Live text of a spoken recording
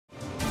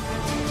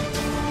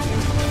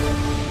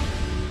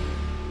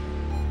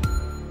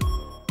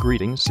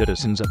Greetings,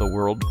 citizens of the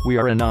world, we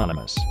are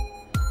anonymous.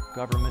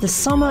 The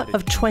summer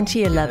of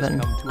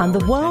 2011, and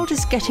the world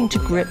is getting to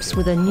grips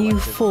with a new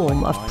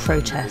form of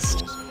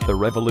protest. The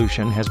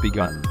revolution has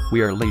begun.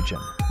 We are Legion.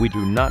 We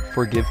do not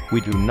forgive,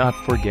 we do not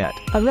forget.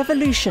 A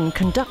revolution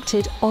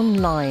conducted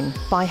online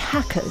by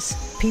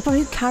hackers, people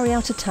who carry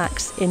out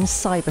attacks in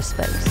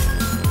cyberspace.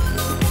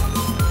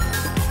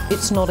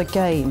 It's not a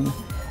game.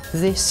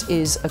 This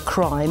is a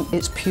crime.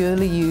 It's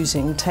purely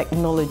using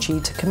technology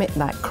to commit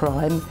that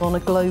crime on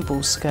a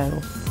global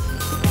scale.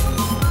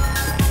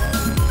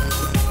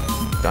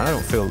 I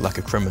don't feel like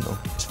a criminal.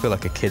 I just feel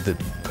like a kid that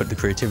put his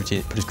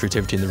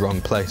creativity in the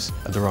wrong place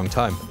at the wrong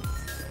time.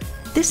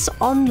 This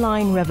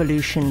online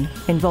revolution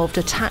involved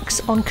attacks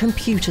on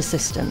computer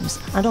systems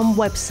and on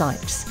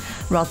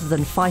websites, rather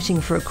than fighting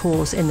for a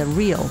cause in the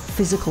real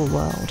physical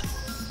world.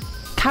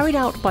 Carried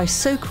out by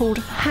so-called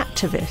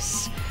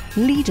hacktivists,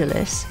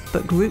 leaderless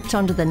but grouped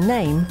under the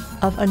name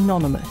of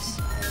Anonymous.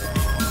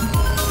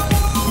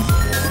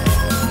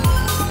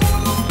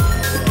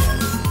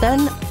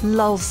 Then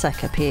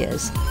Lulzsec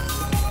appears,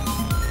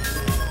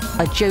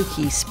 a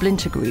jokey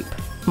splinter group,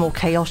 more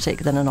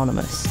chaotic than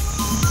Anonymous.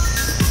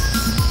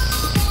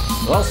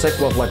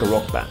 Lulzsec was like a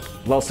rock band.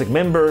 Lulzsec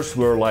members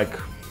were like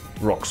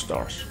rock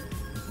stars.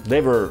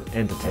 They were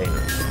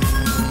entertainers.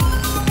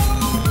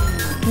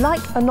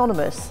 Like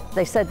Anonymous,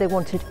 they said they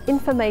wanted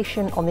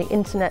information on the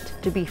internet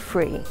to be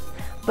free,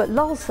 but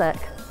Lulzsec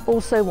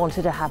also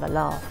wanted to have a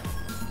laugh.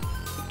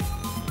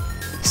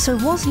 So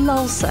was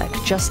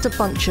Lulzsec just a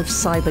bunch of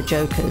cyber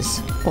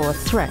jokers, or a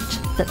threat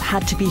that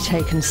had to be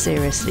taken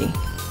seriously?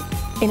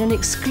 In an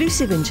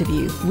exclusive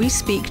interview, we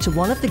speak to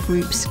one of the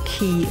group's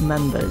key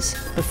members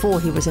before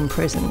he was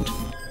imprisoned.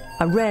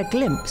 A rare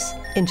glimpse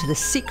into the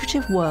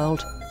secretive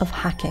world of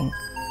hacking.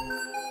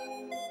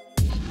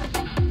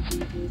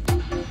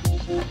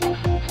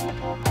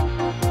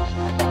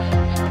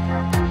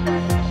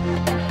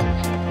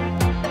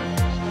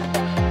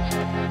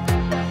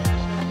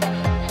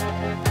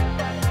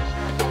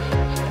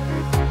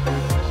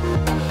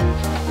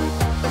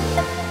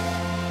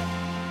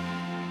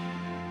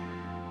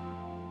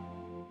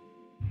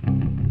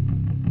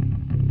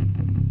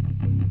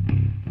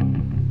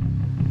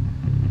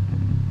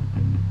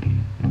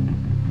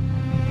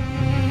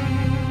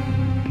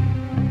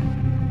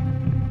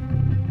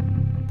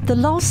 The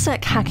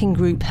Lulzsec hacking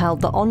group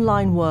held the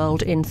online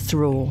world in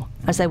thrall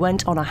as they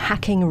went on a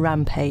hacking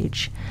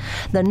rampage.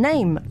 The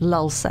name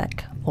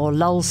Lulzsec, or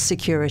Lulz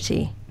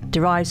Security,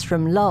 derives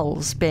from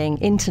lulz being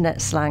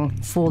internet slang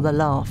for the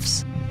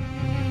laughs.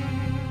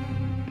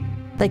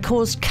 They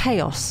caused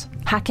chaos,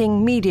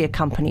 hacking media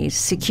companies,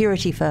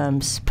 security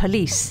firms,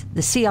 police,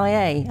 the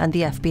CIA and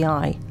the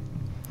FBI.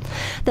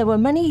 There were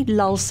many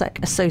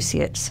Lulzsec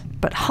associates,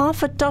 but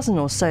half a dozen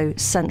or so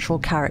central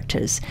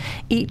characters,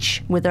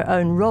 each with their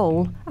own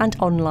role and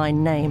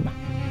online name.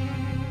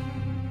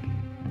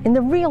 In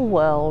the real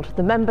world,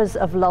 the members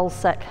of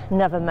Lulzsec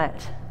never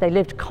met. They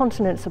lived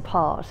continents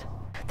apart.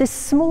 This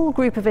small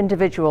group of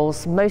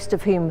individuals, most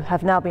of whom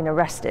have now been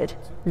arrested,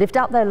 lived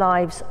out their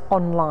lives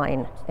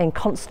online, in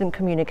constant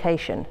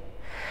communication.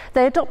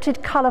 They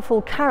adopted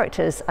colourful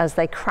characters as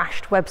they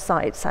crashed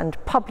websites and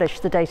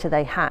published the data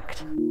they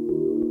hacked.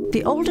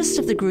 The oldest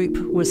of the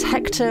group was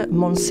Hector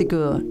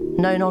Monsegur,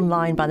 known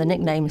online by the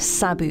nickname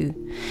Sabu.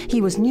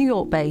 He was New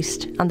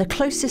York-based and the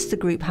closest the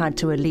group had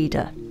to a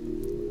leader.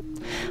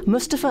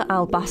 Mustafa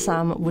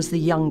Al-Bassam was the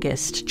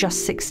youngest,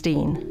 just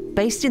 16,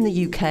 based in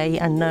the UK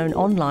and known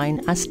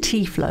online as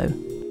T-Flow.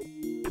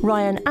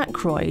 Ryan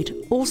Ackroyd,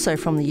 also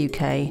from the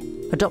UK,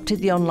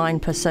 adopted the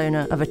online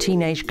persona of a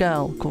teenage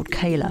girl called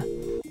Kayla.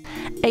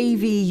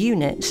 AV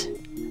Unit,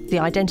 the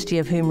identity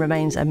of whom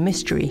remains a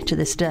mystery to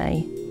this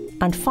day.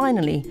 And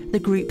finally, the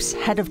group's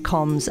head of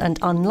comms and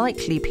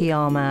unlikely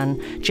PR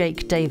man,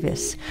 Jake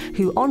Davis,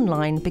 who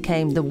online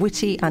became the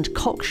witty and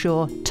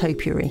cocksure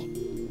Topiary.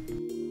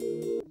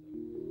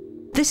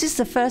 This is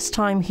the first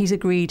time he's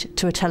agreed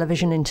to a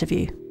television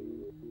interview.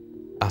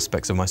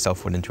 Aspects of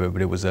myself went into it,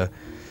 but it was an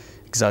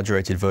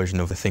exaggerated version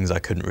of the things I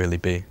couldn't really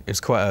be.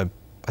 It's quite a...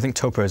 I think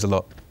Topiary is a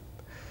lot...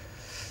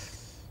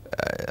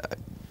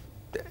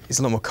 he's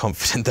a lot more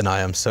confident than I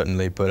am,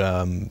 certainly, but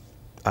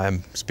I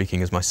am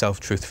speaking as myself,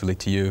 truthfully,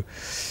 to you,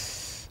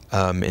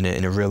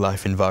 in a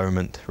real-life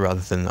environment rather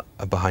than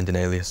behind an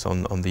alias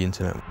on the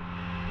internet.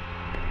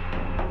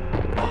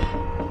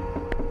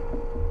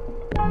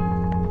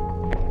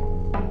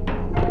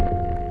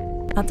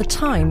 At the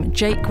time,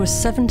 Jake was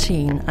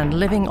 17 and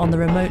living on the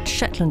remote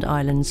Shetland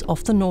Islands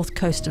off the north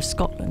coast of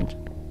Scotland.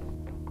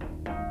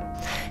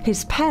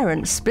 His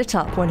parents split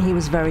up when he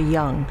was very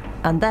young,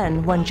 and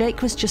then, when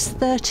Jake was just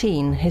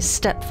 13, his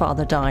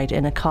stepfather died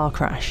in a car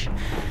crash.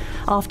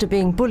 After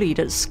being bullied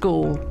at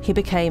school, he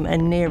became a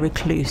near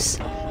recluse.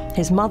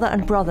 His mother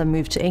and brother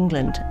moved to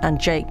England, and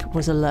Jake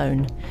was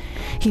alone.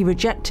 He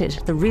rejected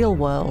the real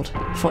world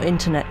for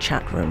internet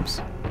chat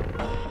rooms.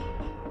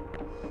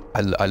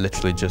 I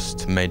literally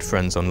just made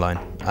friends online,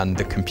 and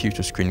the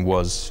computer screen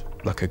was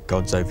like a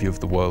God's eye view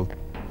of the world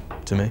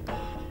to me.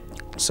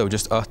 So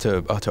just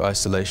utter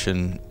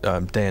isolation,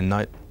 day and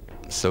night,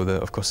 So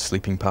of course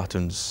sleeping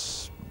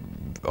patterns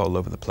all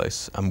over the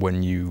place, and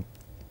when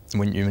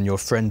your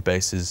friend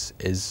base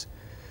is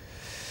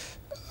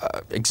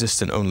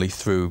existent only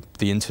through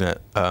the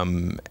internet,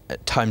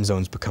 time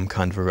zones become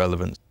kind of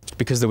irrelevant.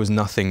 Because there was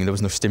no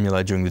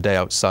stimuli during the day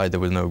outside, there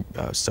were no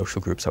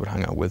social groups I would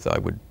hang out with. I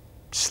would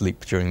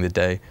sleep during the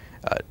day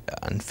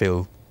and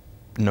feel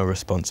no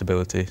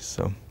responsibility.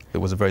 So it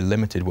was a very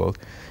limited world.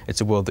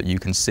 It's a world that you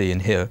can see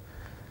and hear,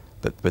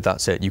 but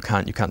that's it. You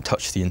can't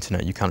touch the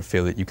internet. You can't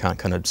feel it. You can't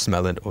kind of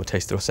smell it or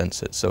taste it or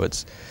sense it. So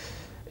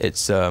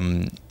it's a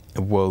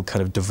world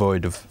kind of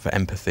devoid of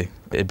empathy.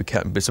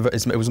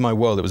 It was my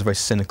world. It was a very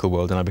cynical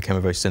world, and I became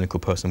a very cynical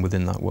person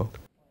within that world.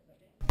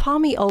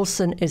 Parmi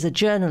Olsen is a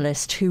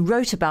journalist who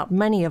wrote about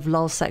many of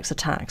Lulzsek's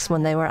attacks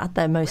when they were at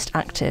their most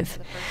active.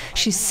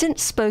 She's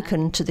since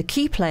spoken to the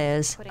key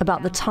players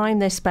about the time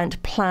they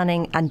spent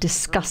planning and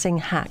discussing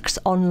hacks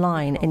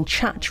online in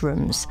chat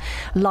rooms,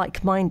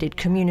 like-minded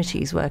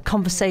communities where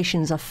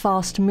conversations are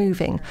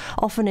fast-moving,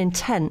 often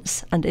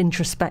intense and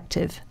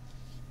introspective.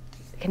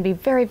 It can be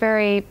very,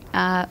 very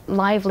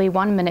lively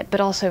one minute, but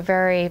also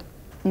very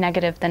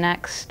negative the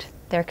next.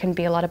 There can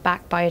be a lot of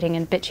backbiting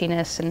and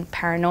bitchiness and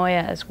paranoia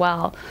as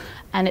well.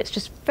 And it's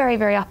just very,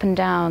 very up and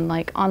down.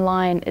 Like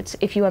online,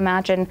 if you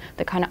imagine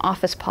the kind of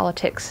office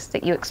politics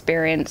that you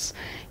experience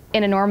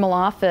in a normal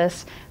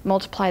office,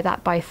 multiply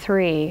that by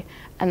 3,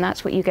 and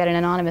that's what you get in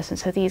Anonymous. And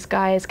so these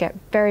guys get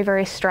very,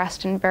 very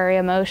stressed and very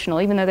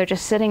emotional, even though they're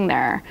just sitting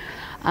there.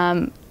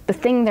 The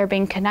thing they're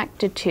being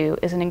connected to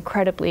is an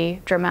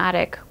incredibly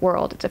dramatic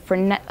world. It's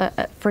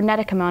a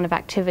frenetic amount of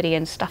activity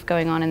and stuff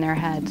going on in their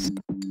heads.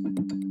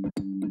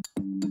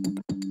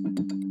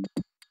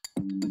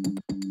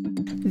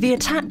 The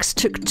attacks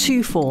took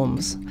 2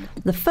 forms.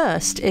 The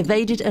first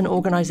evaded an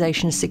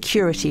organisation's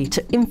security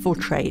to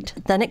infiltrate,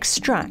 then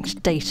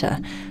extract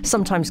data,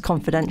 sometimes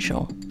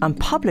confidential, and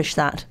publish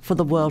that for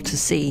the world to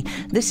see.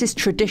 This is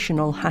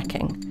traditional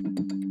hacking.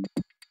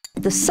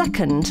 The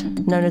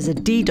second, known as a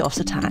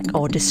DDoS attack,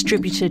 or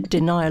distributed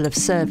denial of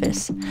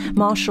service,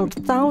 marshalled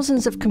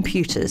thousands of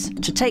computers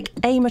to take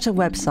aim at a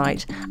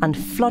website and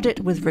flood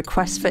it with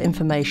requests for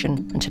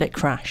information until it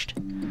crashed.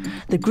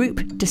 The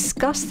group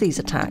discussed these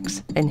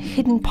attacks in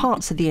hidden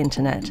parts of the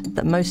internet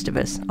that most of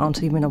us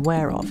aren't even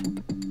aware of.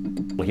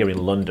 Well, here in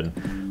London,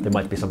 there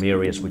might be some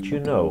areas which you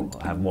know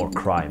have more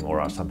crime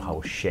or are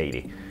somehow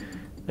shady.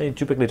 And you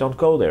typically don't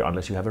go there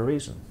unless you have a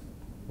reason.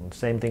 And the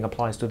same thing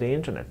applies to the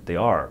internet. There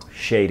are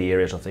shady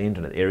areas of the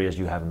internet, areas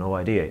you have no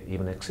idea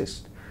even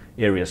exist.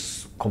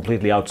 Areas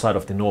completely outside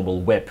of the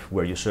normal web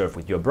where you surf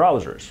with your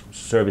browsers,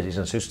 services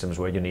and systems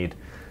where you need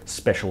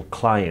special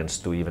clients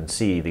to even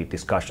see the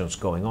discussions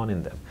going on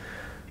in them.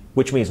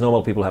 Which means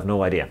normal people have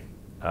no idea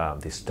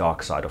this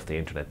dark side of the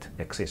internet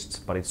exists,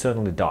 but it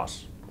certainly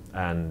does.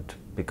 And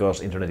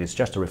because internet is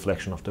just a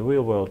reflection of the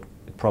real world,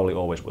 it probably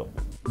always will.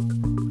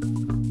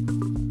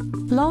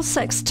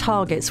 Lulzsek's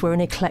targets were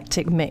an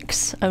eclectic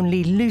mix,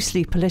 only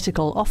loosely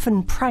political,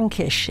 often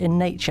prankish in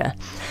nature.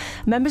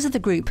 Members of the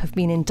group have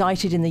been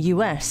indicted in the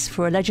US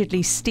for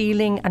allegedly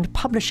stealing and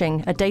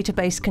publishing a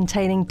database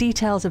containing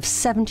details of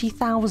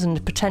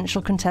 70,000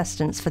 potential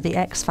contestants for the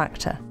X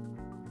Factor.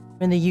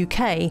 In the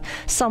UK,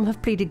 some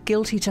have pleaded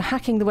guilty to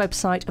hacking the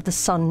website of the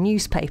Sun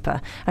newspaper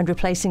and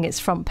replacing its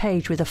front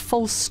page with a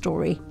false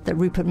story that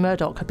Rupert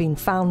Murdoch had been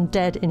found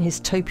dead in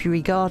his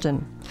topiary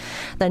garden.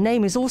 Their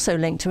name is also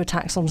linked to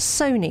attacks on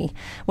Sony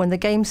when the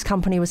games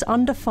company was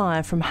under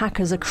fire from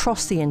hackers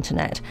across the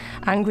internet,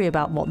 angry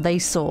about what they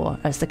saw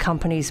as the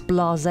company's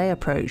blasé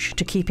approach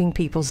to keeping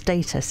people's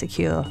data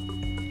secure.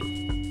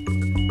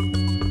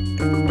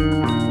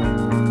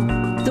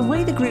 The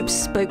way the group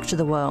spoke to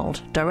the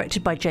world,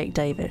 directed by Jake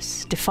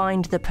Davis,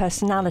 defined the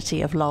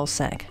personality of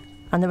Lulzsek,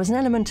 and there was an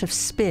element of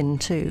spin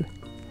too.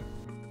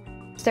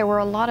 There were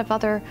a lot of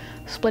other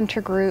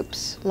splinter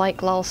groups like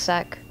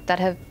Lulzsek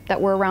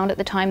that were around at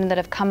the time and that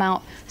have come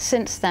out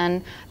since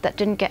then that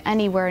didn't get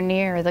anywhere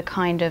near the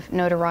kind of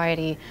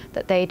notoriety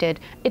that they did.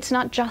 It's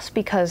not just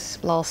because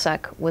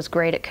Lulzsek was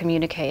great at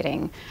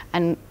communicating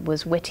and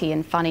was witty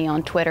and funny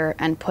on Twitter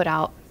and put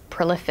out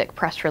prolific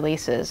press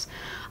releases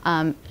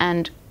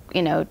and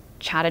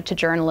chatted to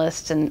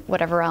journalists and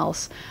whatever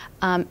else.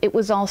 It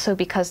was also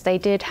because they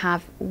did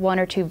have 1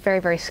 or 2 very,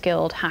 very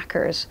skilled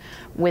hackers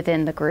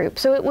within the group.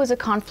 So it was a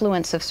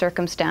confluence of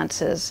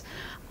circumstances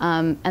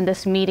and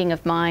this meeting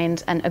of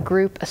minds and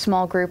a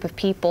small group of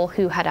people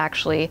who had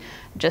actually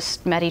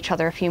just met each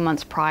other a few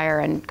months prior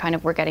and kind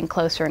of were getting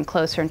closer and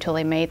closer until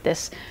they made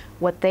this,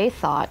 what they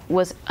thought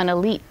was an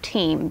elite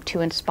team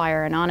to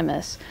inspire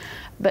Anonymous.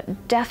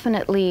 But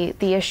definitely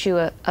the issue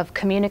of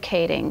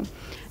communicating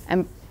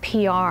and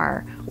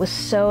PR was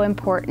so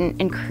important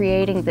in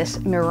creating this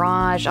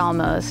mirage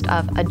almost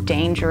of a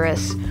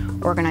dangerous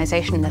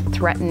organization, a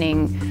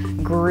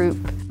threatening group.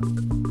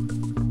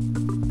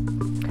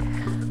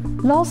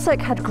 Lulzsek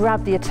had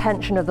grabbed the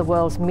attention of the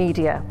world's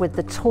media with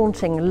the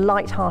taunting,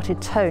 light-hearted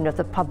tone of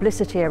the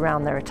publicity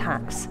around their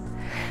attacks.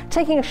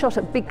 Taking a shot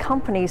at big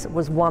companies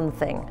was one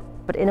thing,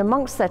 but in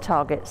amongst their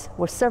targets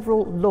were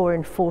several law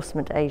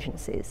enforcement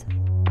agencies.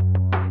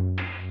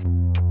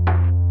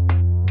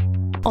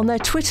 On their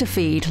Twitter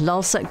feed,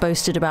 Lulzsec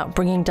boasted about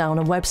bringing down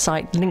a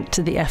website linked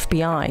to the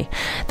FBI.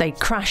 They'd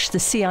crashed the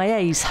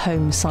CIA's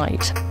home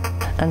site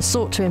and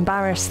sought to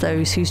embarrass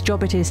those whose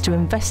job it is to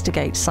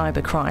investigate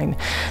cybercrime,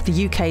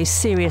 the UK's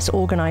serious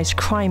organised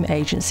crime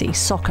agency,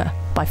 SOCA,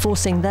 by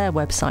forcing their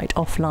website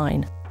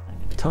offline.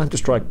 Time to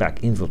strike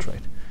back, infiltrate.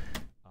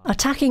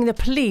 Attacking the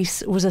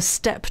police was a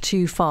step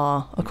too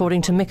far,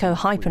 according to Mikko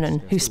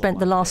Hyppönen, who spent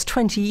the last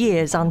 20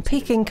 years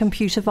unpicking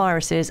computer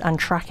viruses and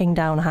tracking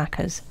down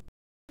hackers.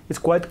 It's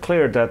quite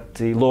clear that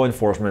the law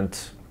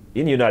enforcement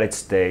in the United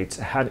States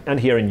and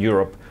here in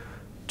Europe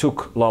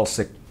took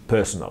Lulzsec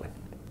personally.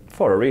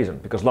 For a reason,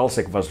 because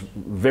Lulzsec was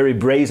very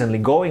brazenly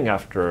going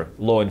after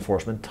law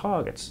enforcement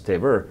targets. They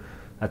were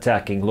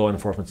attacking law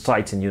enforcement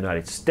sites in the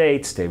United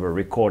States, they were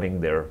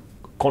recording their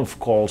conf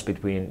calls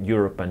between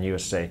Europe and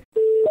USA.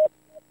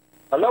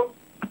 Hello?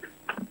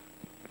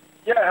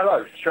 Yeah,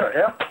 hello, sure,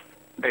 yeah?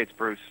 Hey, it's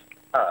Bruce.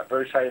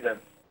 Bruce, how you doing?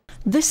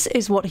 This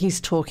is what he's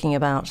talking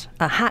about,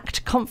 a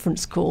hacked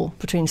conference call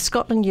between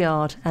Scotland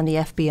Yard and the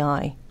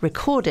FBI,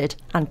 recorded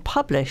and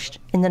published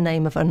in the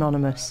name of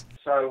Anonymous.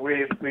 So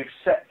we've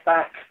set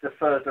back the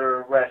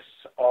further arrests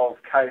of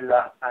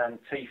Kayla and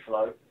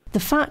Tiflo. The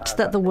fact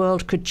that the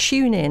world could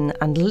tune in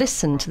and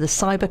listen to the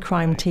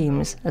cybercrime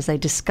teams as they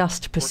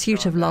discussed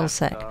pursuit of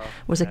Lulzsec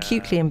was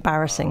acutely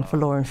embarrassing for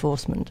law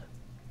enforcement.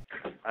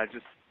 I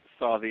just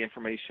saw the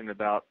information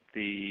about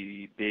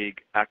the big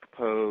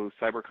ACPO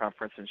cyber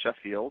conference in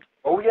Sheffield.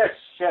 Oh yes,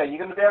 yeah, you're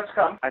going to be able to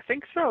come? I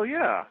think so,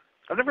 yeah.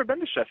 I've never been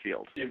to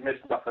Sheffield. You've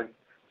missed nothing.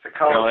 It's a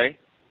colour. Really?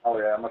 Oh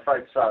yeah, I'm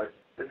afraid so.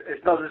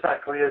 It's not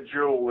exactly a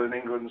jewel in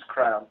England's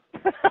crown.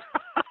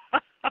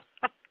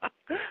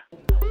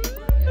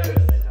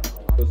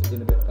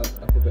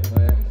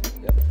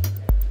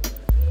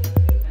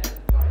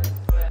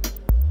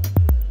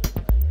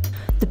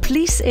 The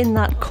police in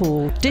that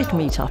call did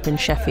meet up in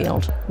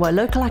Sheffield, where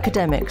local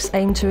academics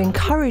aim to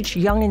encourage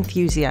young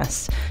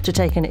enthusiasts to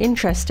take an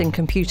interest in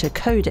computer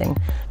coding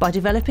by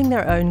developing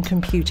their own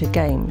computer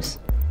games.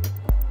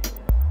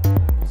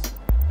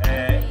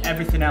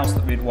 Everything else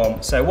that we'd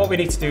want. So what we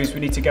need to do is we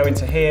need to go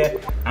into here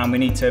and we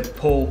need to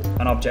pull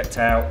an object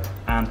out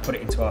and put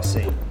it into our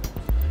scene.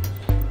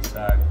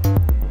 So,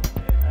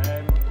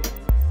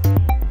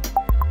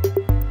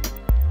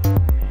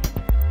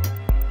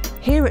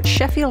 Here at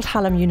Sheffield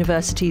Hallam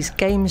University's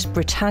Games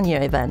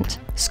Britannia event,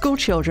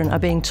 schoolchildren are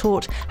being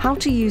taught how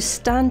to use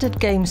standard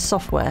game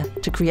software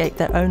to create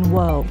their own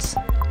worlds.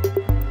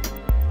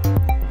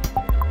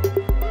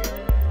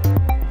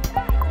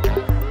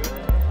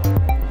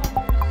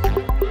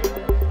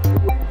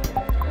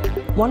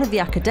 One of the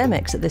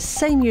academics at this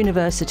same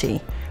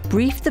university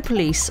briefed the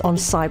police on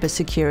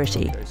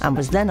cybersecurity and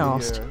was then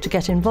asked to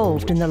get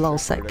involved in the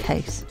Lulzsec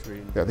case.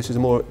 Yeah, this is a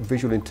more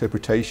visual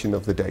interpretation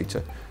of the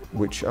data,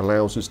 which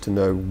allows us to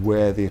know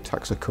where the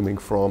attacks are coming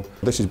from.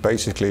 This is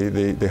basically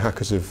the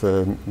hackers have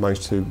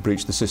managed to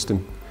breach the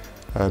system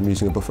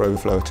using a buffer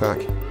overflow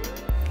attack.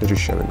 They're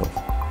just showing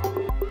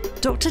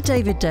off. Dr.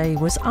 David Day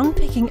was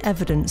unpicking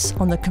evidence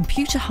on the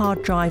computer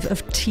hard drive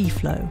of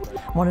Tiflo,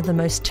 one of the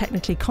most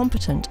technically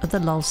competent of the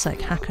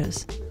Lulzsec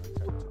hackers.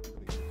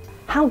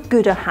 How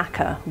good a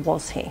hacker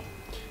was he?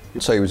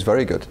 I'd say he was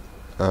very good.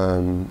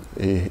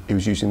 He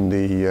was using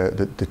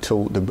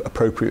the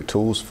appropriate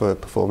tools for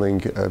performing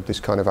this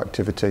kind of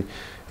activity.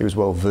 He was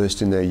well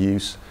versed in their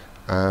use,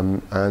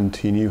 and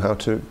he knew how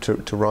to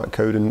write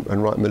code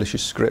and write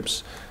malicious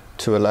scripts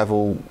to a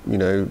level, you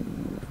know,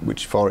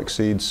 which far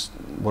exceeds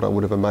what I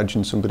would have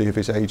imagined somebody of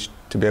his age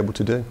to be able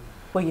to do.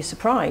 Were you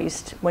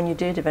surprised when you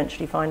did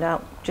eventually find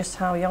out just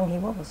how young he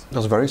was? I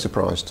was very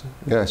surprised,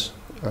 yes.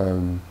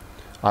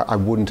 I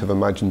wouldn't have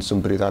imagined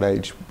somebody that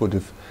age would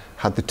have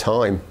had the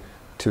time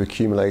to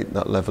accumulate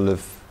that level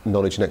of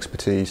knowledge and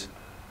expertise.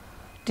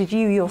 Did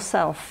you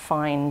yourself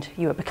find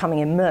you were becoming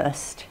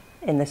immersed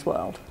in this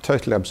world?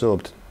 Totally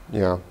absorbed,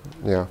 yeah,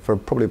 for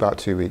probably about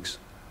 2 weeks.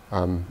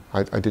 I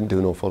didn't do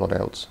an awful lot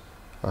else.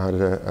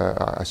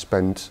 I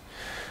spent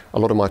a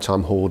lot of my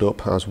time hauled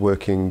up. I was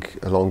working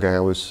long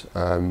hours.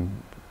 On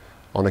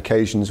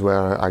occasions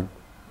where I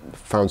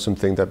found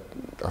something that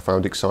I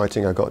found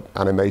exciting, I got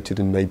animated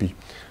and maybe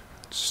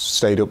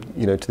stayed up,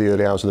 you know, to the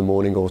early hours of the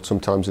morning, or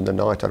sometimes in the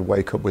night I'd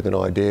wake up with an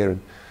idea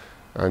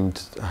and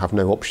have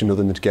no option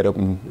other than to get up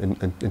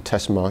and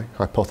test my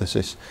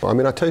hypothesis. I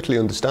mean, I totally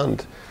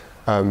understand,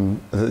 you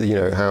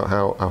know,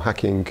 how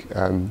hacking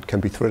can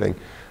be thrilling,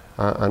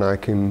 and I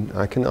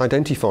can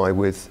identify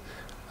with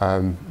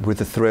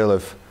the thrill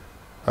of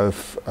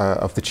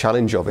the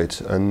challenge of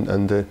it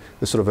and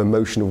the sort of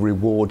emotional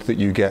reward that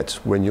you get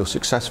when you're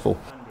successful.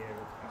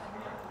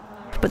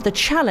 But the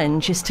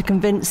challenge is to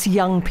convince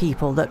young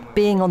people that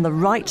being on the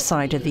right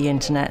side of the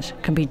internet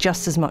can be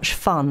just as much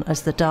fun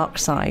as the dark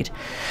side,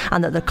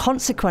 and that the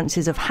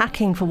consequences of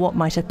hacking for what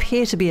might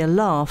appear to be a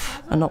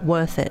laugh are not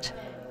worth it.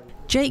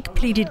 Jake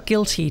pleaded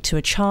guilty to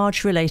a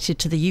charge related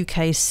to the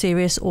UK's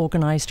Serious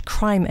Organised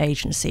Crime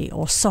Agency,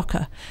 or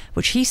SOCA,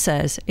 which he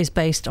says is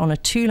based on a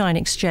two-line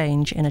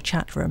exchange in a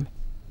chat room.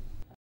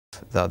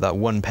 That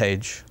one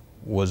page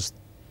was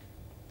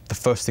the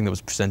first thing that was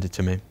presented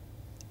to me.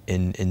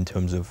 in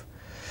terms of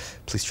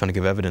police trying to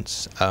give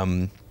evidence.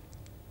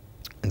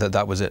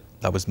 That was it.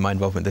 That was my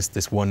involvement.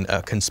 This one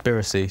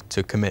conspiracy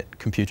to commit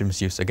computer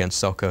misuse against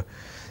soccer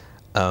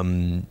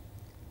in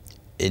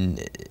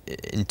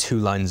 2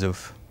 lines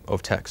of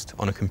text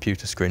on a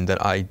computer screen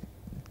that I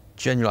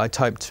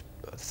typed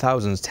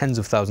thousands, tens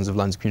of thousands of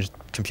lines of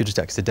computer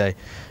text a day,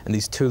 and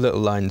these 2 little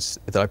lines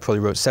that I probably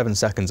wrote 7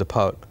 seconds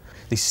apart,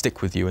 these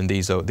stick with you, and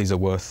these are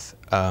worth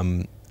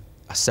a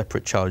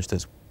separate charge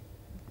that's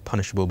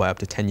punishable by up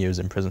to 10 years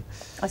in prison.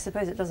 I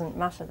suppose it doesn't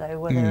matter though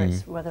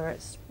whether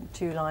it's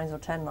 2 lines or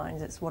 10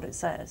 lines. It's what it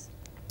says.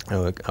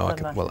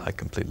 Well, I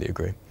completely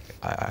agree.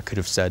 I could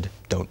have said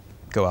don't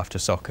go after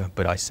soccer,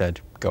 but I said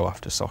go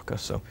after soccer.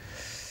 So,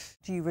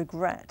 do you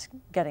regret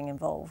getting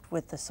involved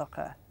with the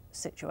soccer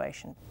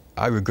situation?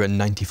 I regret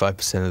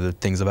 95% of the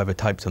things I've ever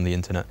typed on the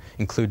internet,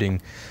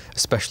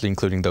 especially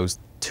including those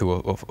 2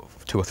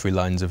 or 3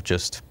 lines of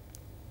just,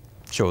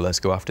 sure, let's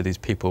go after these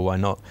people, why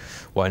not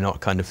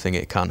kind of thing.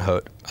 It can't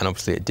hurt, and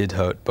obviously it did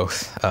hurt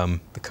both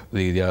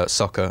the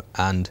soccer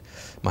and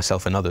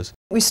myself and others.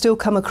 We still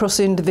come across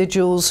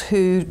individuals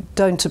who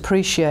don't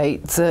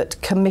appreciate that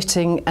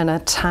committing an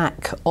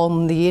attack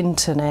on the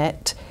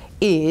internet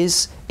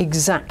is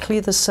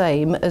exactly the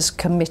same as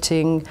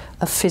committing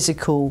a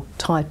physical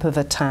type of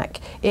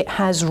attack. It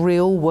has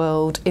real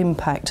world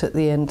impact at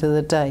the end of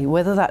the day,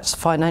 whether that's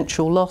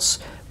financial loss,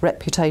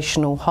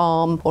 reputational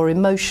harm or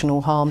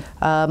emotional harm.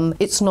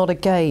 It's not a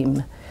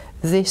game.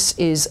 This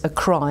is a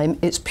crime.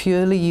 It's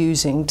purely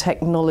using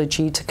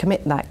technology to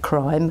commit that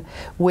crime,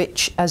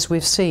 which, as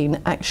we've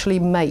seen, actually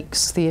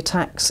makes the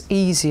attacks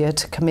easier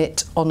to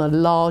commit on a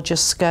larger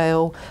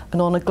scale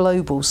and on a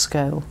global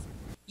scale.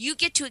 You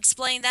get to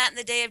explain that in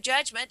the day of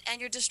judgment, and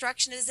your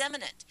destruction is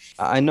imminent.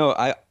 I know.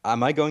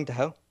 Am I going to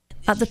hell?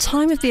 At the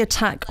time of the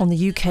attack on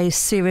the UK's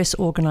Serious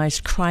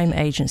Organised Crime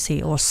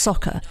Agency, or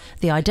SOCA,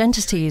 the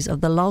identities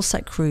of the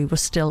Lulzsec crew were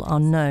still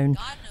unknown,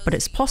 but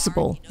it's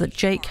possible that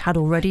Jake had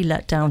already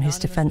let down his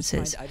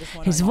defences.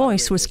 His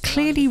voice was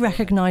clearly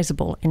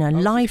recognisable in a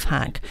live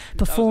hack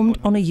performed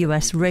on a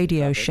US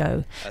radio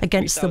show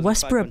against the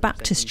Westboro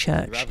Baptist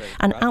Church,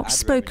 an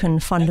outspoken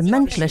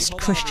fundamentalist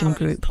Christian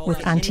group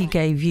with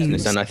anti-gay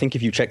views. And I think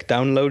if you check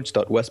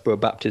downloads.Westboro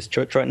Baptist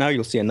Church right now,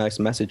 you'll see a nice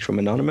message from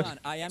Anonymous.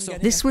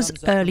 This was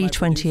early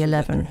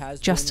 2011,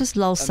 just as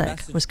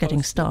Lulzsec was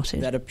getting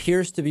started. That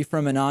appears to be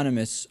from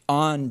Anonymous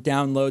on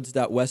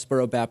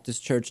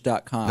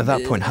downloads.westborobaptistchurch.com. At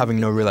that point, having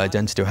no real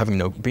identity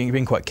or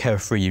being quite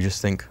carefree, you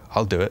just think,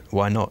 I'll do it,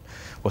 why not?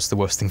 What's the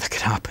worst thing that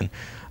could happen?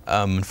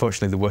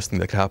 Unfortunately, the worst thing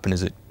that could happen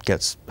is it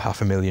gets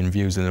 500,000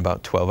 views in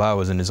about 12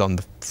 hours and is on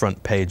the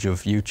front page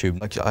of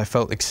YouTube. I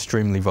felt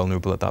extremely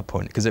vulnerable at that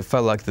point because it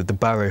felt like the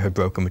barrier had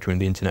broken between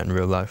the internet and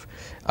real life.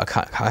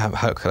 I had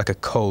like a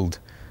cold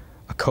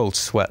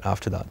sweat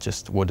after that,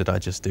 just what did I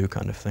just do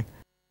kind of thing.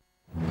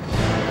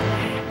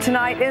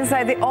 Tonight,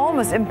 inside the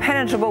almost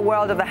impenetrable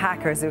world of the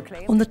hackers who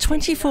claim... On the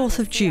 24th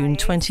of June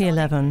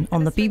 2011,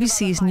 on the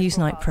BBC's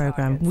Newsnight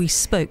programme, we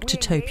spoke to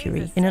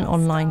Topiary in an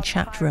online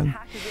chat room.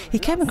 He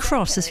came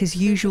across as his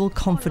usual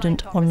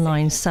confident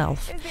online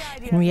self.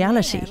 In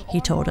reality,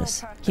 he told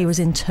us, he was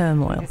in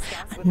turmoil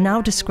and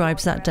now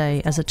describes that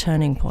day as a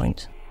turning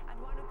point.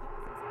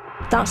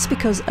 That's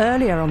because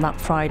earlier on that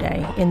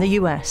Friday, in the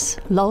US,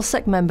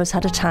 Lulzsec members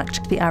had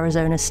attacked the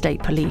Arizona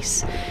State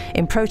Police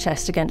in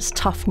protest against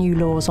tough new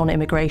laws on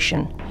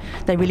immigration.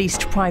 They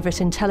released private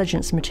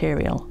intelligence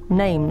material,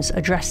 names,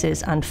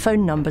 addresses and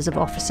phone numbers of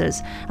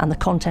officers and the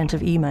content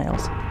of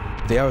emails.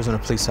 The Arizona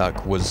police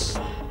hack was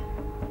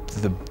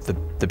the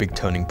big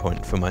turning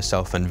point for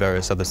myself and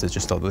various others that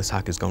just thought, this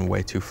hack has gone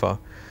way too far.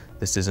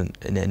 This isn't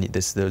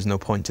there's no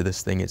point to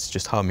this thing, it's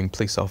just harming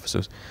police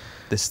officers.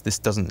 This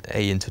doesn't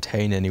A,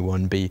 entertain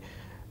anyone, B,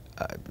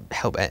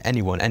 help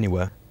anyone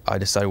anywhere. I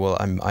decided, well,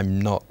 I'm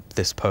not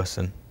this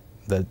person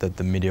that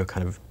the media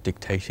kind of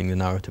dictating the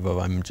narrative of.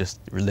 I'm just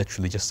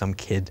literally just some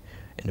kid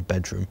in a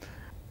bedroom.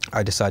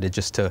 I decided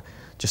just to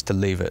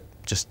leave it,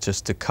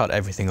 just to cut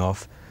everything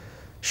off,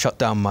 shut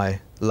down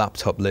my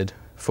laptop lid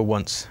for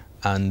once,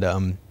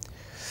 and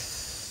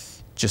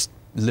just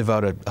live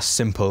out a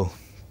simple,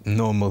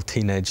 normal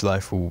teenage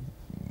life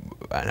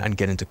and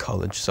get into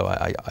college. So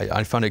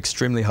I found it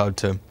extremely hard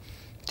to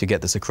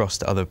get this across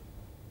to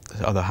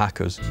other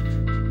hackers.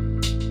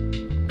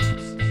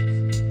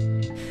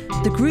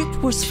 The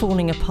group was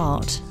falling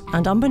apart,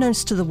 and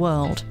unbeknownst to the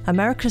world,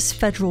 America's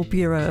Federal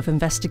Bureau of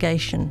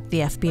Investigation,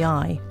 the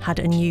FBI, had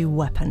a new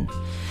weapon.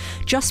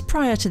 Just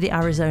prior to the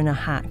Arizona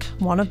hack,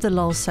 one of the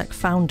Lulzsec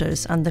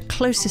founders and the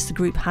closest the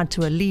group had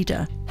to a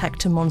leader,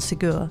 Hector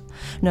Monsegur,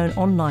 known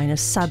online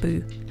as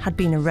Sabu, had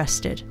been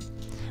arrested.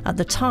 At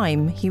the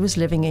time, he was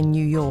living in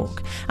New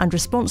York and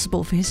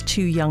responsible for his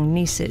 2 young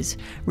nieces.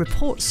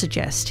 Reports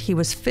suggest he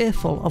was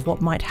fearful of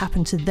what might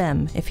happen to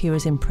them if he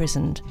was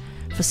imprisoned.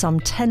 For some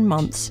 10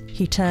 months,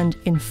 he turned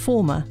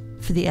informer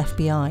for the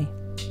FBI.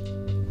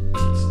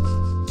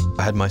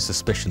 I had my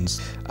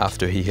suspicions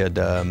after he had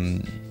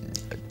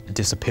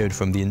disappeared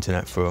from the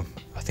internet for,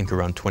 I think,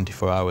 around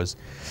 24 hours,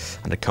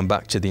 and had come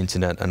back to the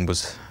internet and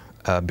was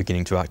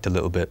beginning to act a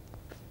little bit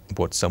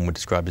what some would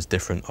describe as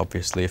different.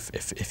 Obviously,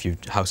 if your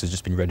house has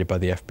just been raided by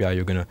the FBI,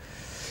 you're going to,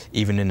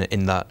 even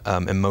in that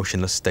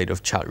emotionless state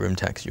of chat room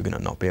text, you're going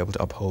to not be able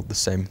to uphold the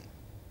same,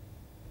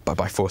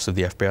 by force of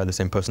the FBI, the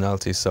same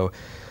personalities. So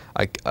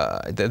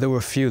there were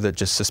a few that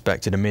just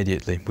suspected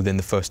immediately within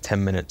the first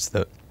 10 minutes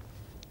that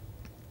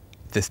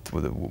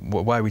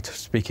why are we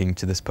speaking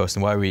to this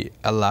person? Why are we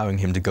allowing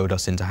him to goad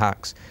us into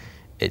hacks?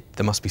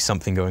 There must be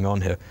something going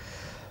on here.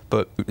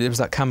 But it was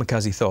that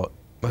kamikaze thought,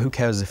 well, who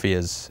cares if he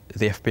is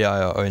the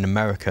FBI or in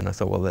America? And I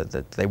thought, well,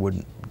 they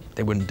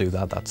wouldn't do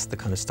that. That's the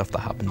kind of stuff that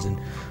happens in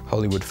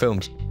Hollywood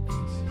films.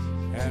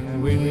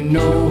 And we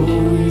know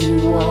who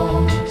you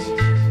are,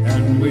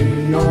 and we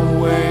know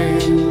where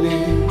you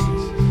live,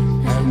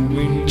 and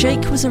we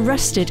Jake was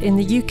arrested in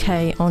the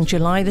UK on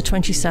July the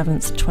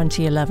 27th,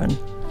 2011.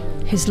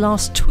 His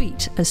last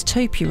tweet as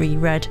Topiary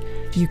read,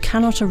 "You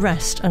cannot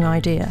arrest an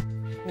idea."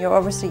 You're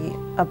obviously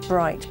a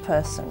bright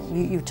person.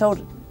 You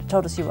told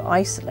us you were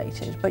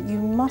isolated, but you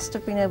must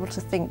have been able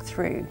to think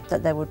through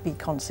that there would be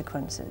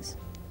consequences.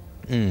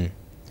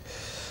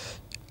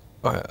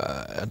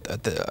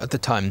 At the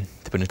time,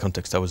 to put in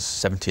context, I was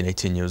 17,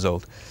 18 years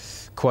old,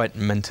 quite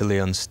mentally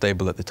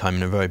unstable at the time,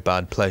 in a very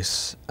bad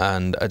place,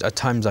 and at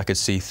times I could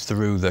see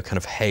through the kind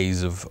of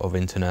haze of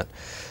internet,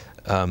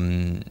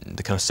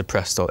 the kind of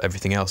suppressed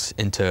everything else,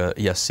 into,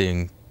 yes,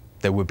 seeing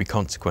there would be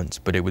consequence,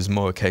 but it was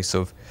more a case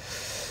of,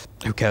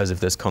 who cares if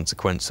there's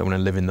consequence? I want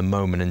to live in the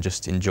moment and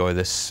just enjoy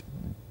this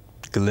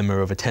glimmer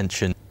of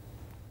attention.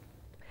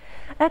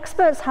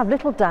 Experts have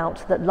little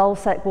doubt that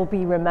Lulzsec will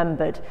be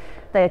remembered.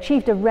 They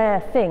achieved a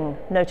rare thing,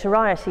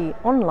 notoriety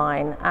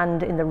online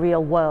and in the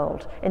real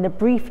world, in the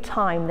brief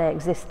time they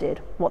existed,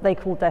 what they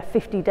called their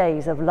 50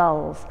 days of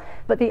lulls.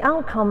 But the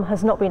outcome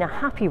has not been a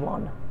happy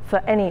one for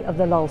any of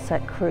the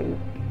Lulzsec crew.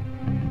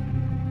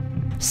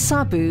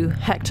 Sabu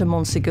Hector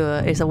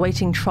Monsegur is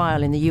awaiting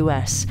trial in the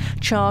US,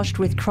 charged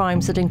with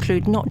crimes that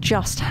include not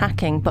just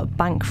hacking but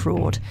bank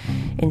fraud.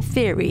 In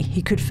theory,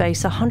 he could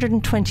face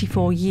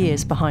 124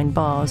 years behind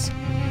bars.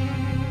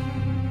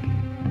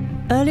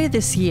 Earlier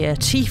this year,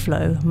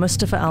 Tiflo,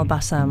 Mustafa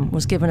Al-Bassam,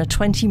 was given a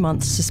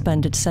 20-month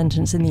suspended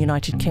sentence in the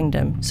United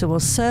Kingdom, so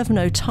will serve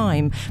no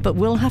time, but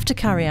will have to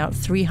carry out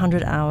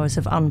 300 hours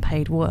of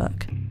unpaid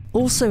work.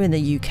 Also in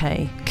the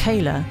UK,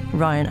 Kayla,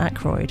 Ryan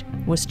Ackroyd,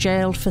 was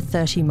jailed for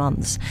 30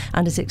 months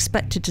and is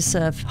expected to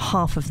serve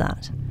half of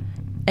that.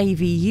 AV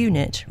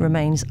Unit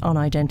remains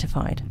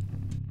unidentified.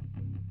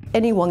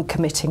 Anyone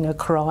committing a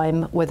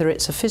crime, whether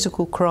it's a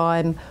physical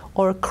crime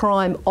or a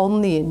crime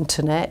on the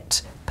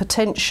internet,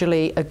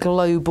 potentially a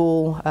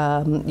global,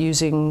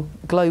 using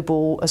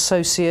global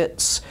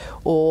associates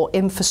or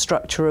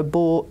infrastructure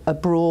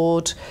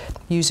abroad,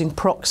 using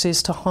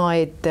proxies to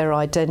hide their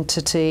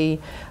identity,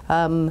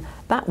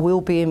 that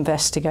will be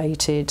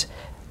investigated.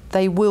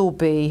 They will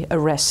be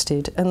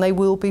arrested and they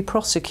will be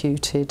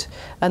prosecuted,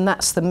 and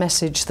that's the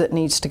message that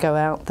needs to go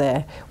out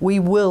there. We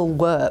will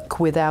work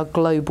with our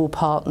global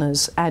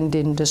partners and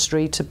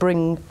industry to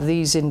bring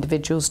these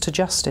individuals to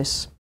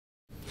justice.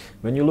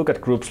 When you look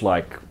at groups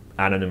like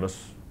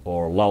Anonymous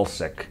or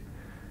Lulzsec,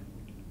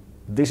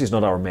 this is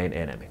not our main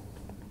enemy.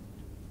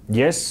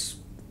 Yes,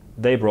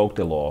 they broke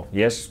the law.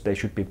 Yes, they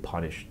should be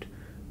punished.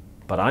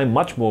 But I'm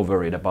much more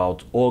worried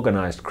about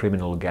organized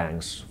criminal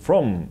gangs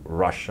from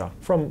Russia,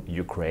 from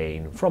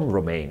Ukraine, from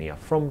Romania,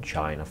 from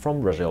China,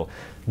 from Brazil.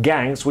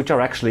 Gangs which are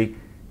actually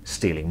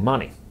stealing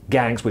money.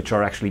 Gangs which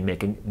are actually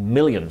making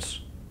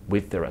millions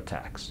with their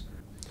attacks.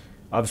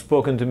 I've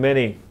spoken to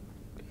many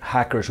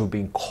hackers who've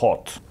been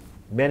caught.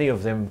 Many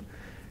of them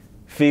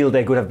feel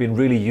they could have been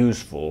really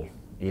useful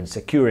in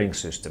securing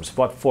systems,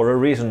 but for a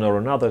reason or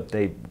another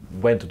they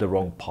went to the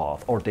wrong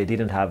path, or they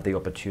didn't have the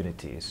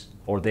opportunities,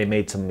 or they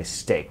made some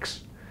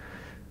mistakes.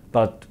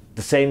 But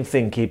the same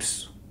thing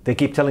they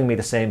keep telling me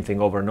the same thing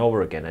over and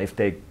over again. If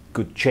they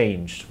could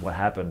change what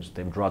happens,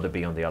 they would rather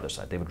be on the other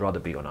side. They would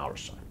rather be on our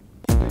side.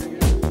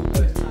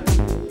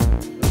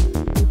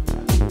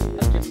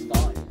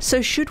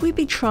 So should we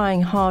be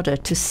trying harder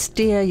to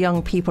steer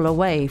young people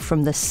away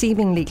from the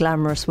seemingly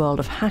glamorous world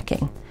of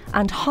hacking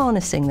and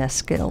harnessing their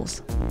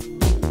skills?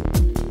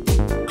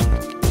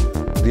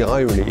 The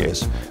irony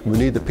is, we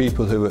need the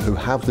people who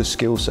have the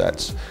skill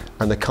sets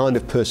and the kind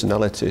of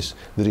personalities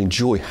that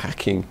enjoy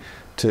hacking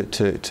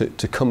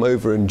to come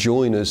over and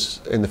join us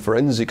in the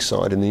forensic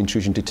side and the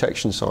intrusion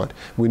detection side.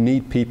 We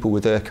need people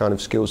with their kind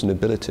of skills and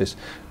abilities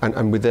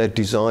and with their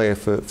desire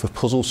for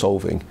puzzle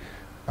solving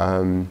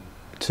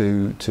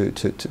to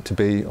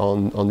be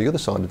on the other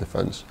side of the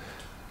fence.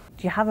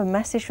 Do you have a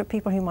message for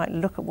people who might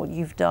look at what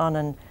you've done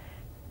and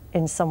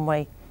in some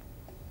way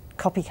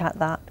copycat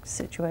that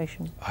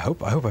situation? I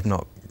hope I've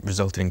not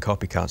resulted in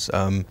copycats.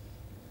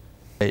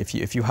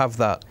 If you have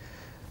that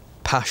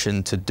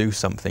passion to do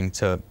something,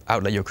 to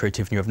outlet your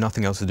creativity, you have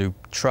nothing else to do,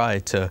 try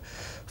to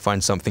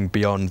find something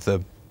beyond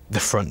the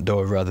front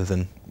door rather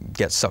than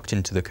get sucked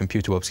into the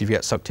computer world. Because if you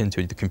get sucked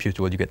into the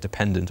computer world, you get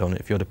dependent on it.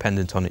 If you're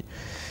dependent on it,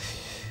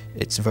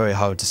 it's very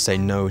hard to say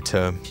no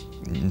to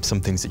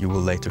some things that you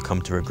will later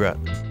come to regret.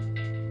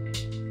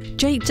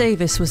 Jake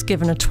Davis was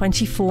given a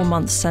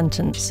 24-month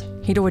sentence.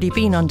 He'd already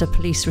been under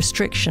police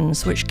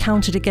restrictions which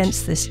counted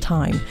against this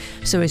time,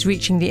 so is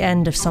reaching the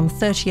end of some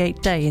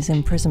 38 days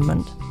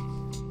imprisonment.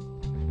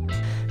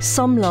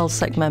 Some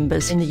Lulzsec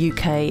members in the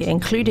UK,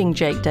 including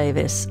Jake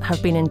Davis,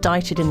 have been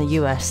indicted in the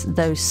US,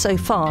 though so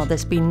far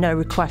there's been no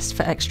request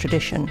for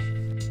extradition.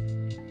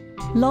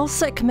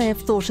 Lulzsec may have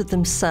thought of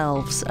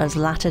themselves as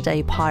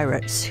latter-day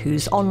pirates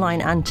whose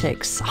online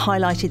antics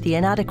highlighted the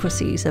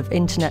inadequacies of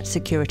internet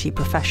security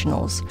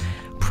professionals.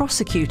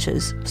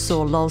 Prosecutors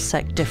saw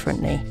Lulzsec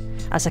differently,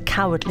 as a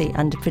cowardly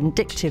and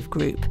vindictive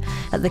group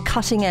at the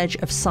cutting edge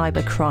of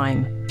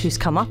cybercrime, whose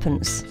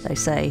comeuppance, they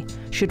say,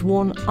 should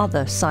warn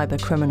other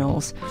cyber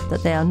criminals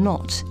that they are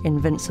not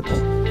invincible.